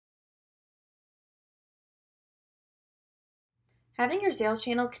Having your sales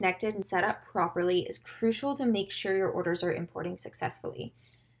channel connected and set up properly is crucial to make sure your orders are importing successfully.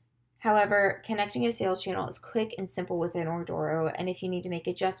 However, connecting a sales channel is quick and simple within Ordoro, and if you need to make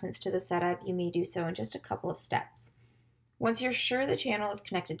adjustments to the setup, you may do so in just a couple of steps. Once you're sure the channel is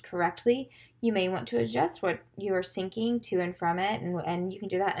connected correctly, you may want to adjust what you are syncing to and from it, and you can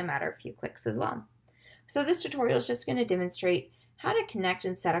do that in a matter of a few clicks as well. So this tutorial is just going to demonstrate how to connect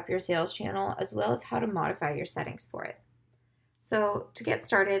and set up your sales channel, as well as how to modify your settings for it. So to get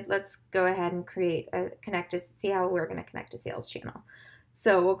started, let's go ahead and see how we're going to connect a sales channel.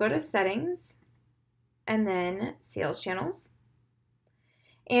 So we'll go to settings and then sales channels.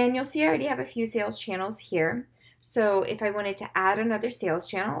 And you'll see I already have a few sales channels here. So if I wanted to add another sales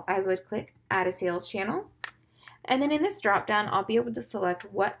channel, I would click add a sales channel. And then in this drop down, I'll be able to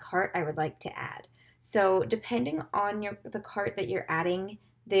select what cart I would like to add. So depending on the cart that you're adding,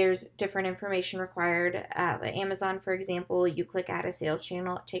 there's different information required. Amazon, for example, you click add a sales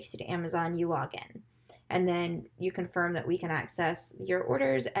channel, it takes you to Amazon, you log in. And then you confirm that we can access your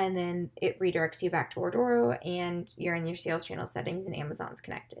orders, and then it redirects you back to Ordoro, and you're in your sales channel settings and Amazon's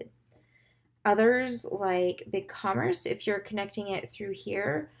connected. Others, like BigCommerce, if you're connecting it through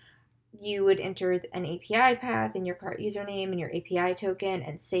here, you would enter an API path and your cart username and your API token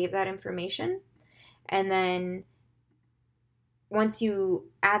and save that information. And then once you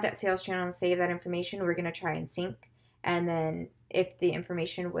add that sales channel and save that information, we're going to try and sync. And then if the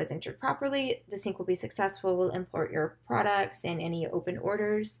information was entered properly, the sync will be successful. We'll import your products and any open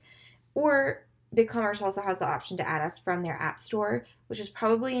orders. Or BigCommerce also has the option to add us from their app store, which is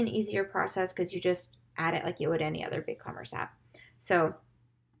probably an easier process because you just add it like you would any other BigCommerce app. So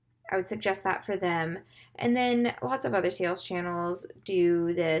I would suggest that for them. And then lots of other sales channels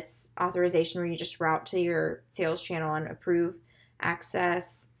do this authorization where you just route to your sales channel and approve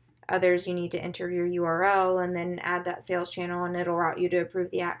access. Others, you need to enter your URL and then add that sales channel and it'll route you to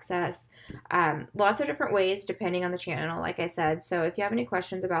approve the access. Lots of different ways depending on the channel, like I said. So if you have any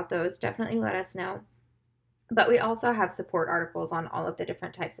questions about those, definitely let us know. But we also have support articles on all of the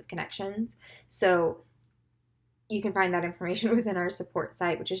different types of connections. So you can find that information within our support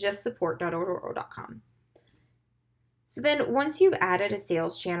site, which is just support.ordoro.com. So then once you've added a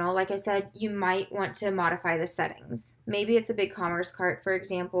sales channel, like I said, you might want to modify the settings. Maybe it's a BigCommerce cart, for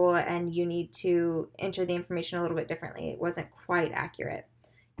example, and you need to enter the information a little bit differently. It wasn't quite accurate.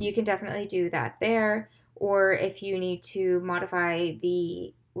 You can definitely do that there. Or if you need to modify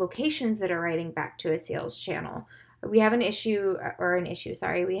the locations that are writing back to a sales channel. We have we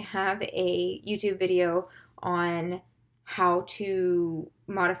have a YouTube video on how to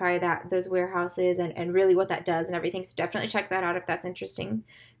modify those warehouses and really what that does and everything. So definitely check that out if that's interesting.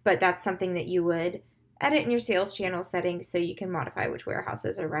 But that's something that you would edit in your sales channel settings so you can modify which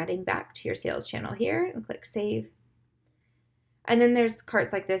warehouses are writing back to your sales channel here and click save. And then there's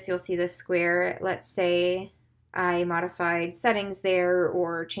carts like this. You'll see this square. Let's say I modified settings there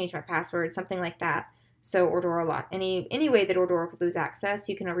or changed my password, something like that. So Ordoro, any way that Ordoro could lose access,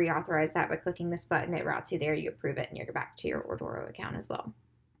 you can reauthorize that by clicking this button. It routes you there, you approve it, and you're back to your Ordoro account as well.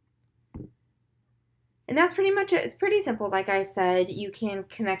 And that's pretty much it. It's pretty simple. Like I said, you can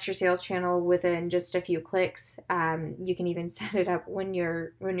connect your sales channel within just a few clicks. You can even set it up when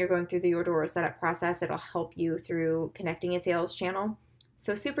you're going through the Ordoro setup process. It'll help you through connecting a sales channel.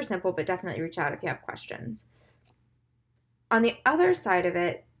 So super simple, but definitely reach out if you have questions. On the other side of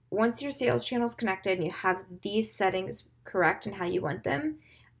it, once your sales channel is connected and you have these settings correct and how you want them,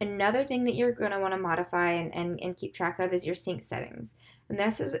 another thing that you're going to want to modify and keep track of is your sync settings. And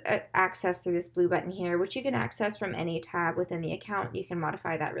this is accessed through this blue button here, which you can access from any tab within the account. You can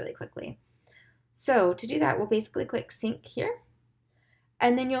modify that really quickly. So to do that, we'll basically click sync here.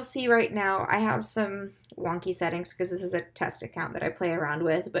 And then you'll see right now I have some wonky settings because this is a test account that I play around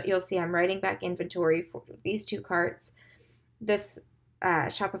with, but you'll see I'm writing back inventory for these two carts. This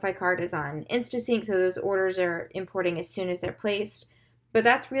Shopify cart is on InstaSync, so those orders are importing as soon as they're placed. But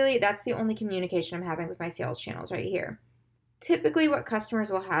that's the only communication I'm having with my sales channels right here. Typically what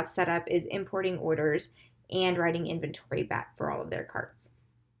customers will have set up is importing orders and writing inventory back for all of their carts.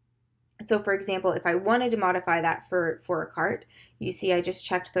 So for example, if I wanted to modify that for a cart, you see I just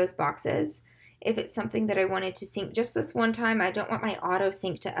checked those boxes. If it's something that I wanted to sync just this one time, I don't want my auto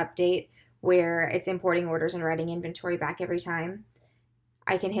sync to update where it's importing orders and writing inventory back every time.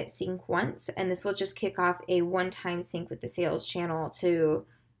 I can hit sync once, and this will just kick off a one-time sync with the sales channel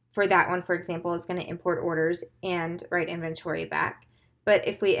for that one, for example, is going to import orders and write inventory back. But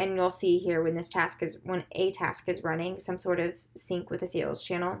and you'll see here when a task is running some sort of sync with the sales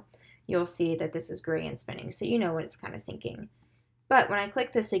channel, you'll see that this is gray and spinning, so you know when it's kind of syncing. But when I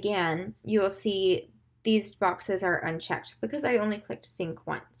click this again, you will see these boxes are unchecked because I only clicked sync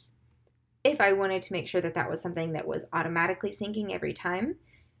once. If I wanted to make sure that that was something that was automatically syncing every time,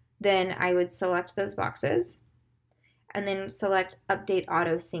 then I would select those boxes and then select update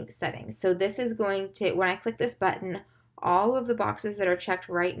auto sync settings. So this is going to, when I click this button, all of the boxes that are checked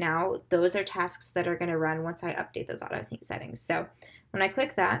right now, those are tasks that are going to run once I update those auto sync settings. So when I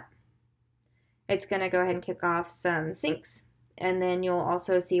click that, it's going to go ahead and kick off some syncs. And then you'll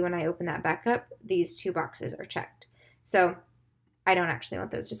also see when I open that back up, these two boxes are checked. So I don't actually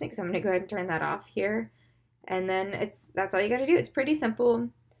want those to sync, so I'm going to go ahead and turn that off here. And then that's all you got to do. It's pretty simple.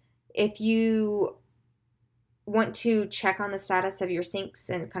 If you want to check on the status of your syncs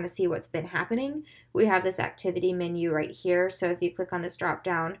and kind of see what's been happening, we have this activity menu right here. So if you click on this drop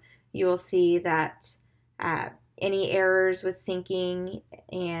down, you will see that any errors with syncing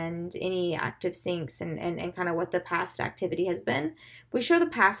and any active syncs and kind of what the past activity has been. We show the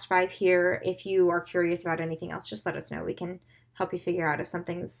past 5 here. If you are curious about anything else, just let us know. We can help you figure out if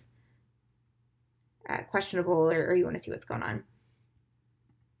something's questionable or you want to see what's going on.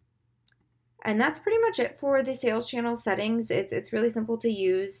 And that's pretty much it for the sales channel settings. It's really simple to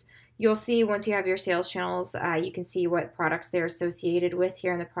use. You'll see once you have your sales channels, you can see what products they're associated with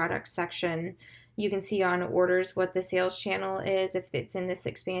here in the products section. You can see on orders what the sales channel is. If it's in this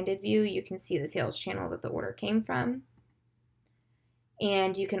expanded view, you can see the sales channel that the order came from.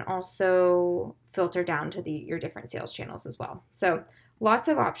 And you can also filter down to your different sales channels as well. So lots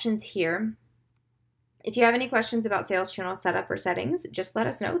of options here. If you have any questions about sales channel setup or settings, just let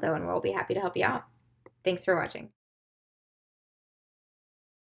us know though, and we'll be happy to help you out. Thanks for watching.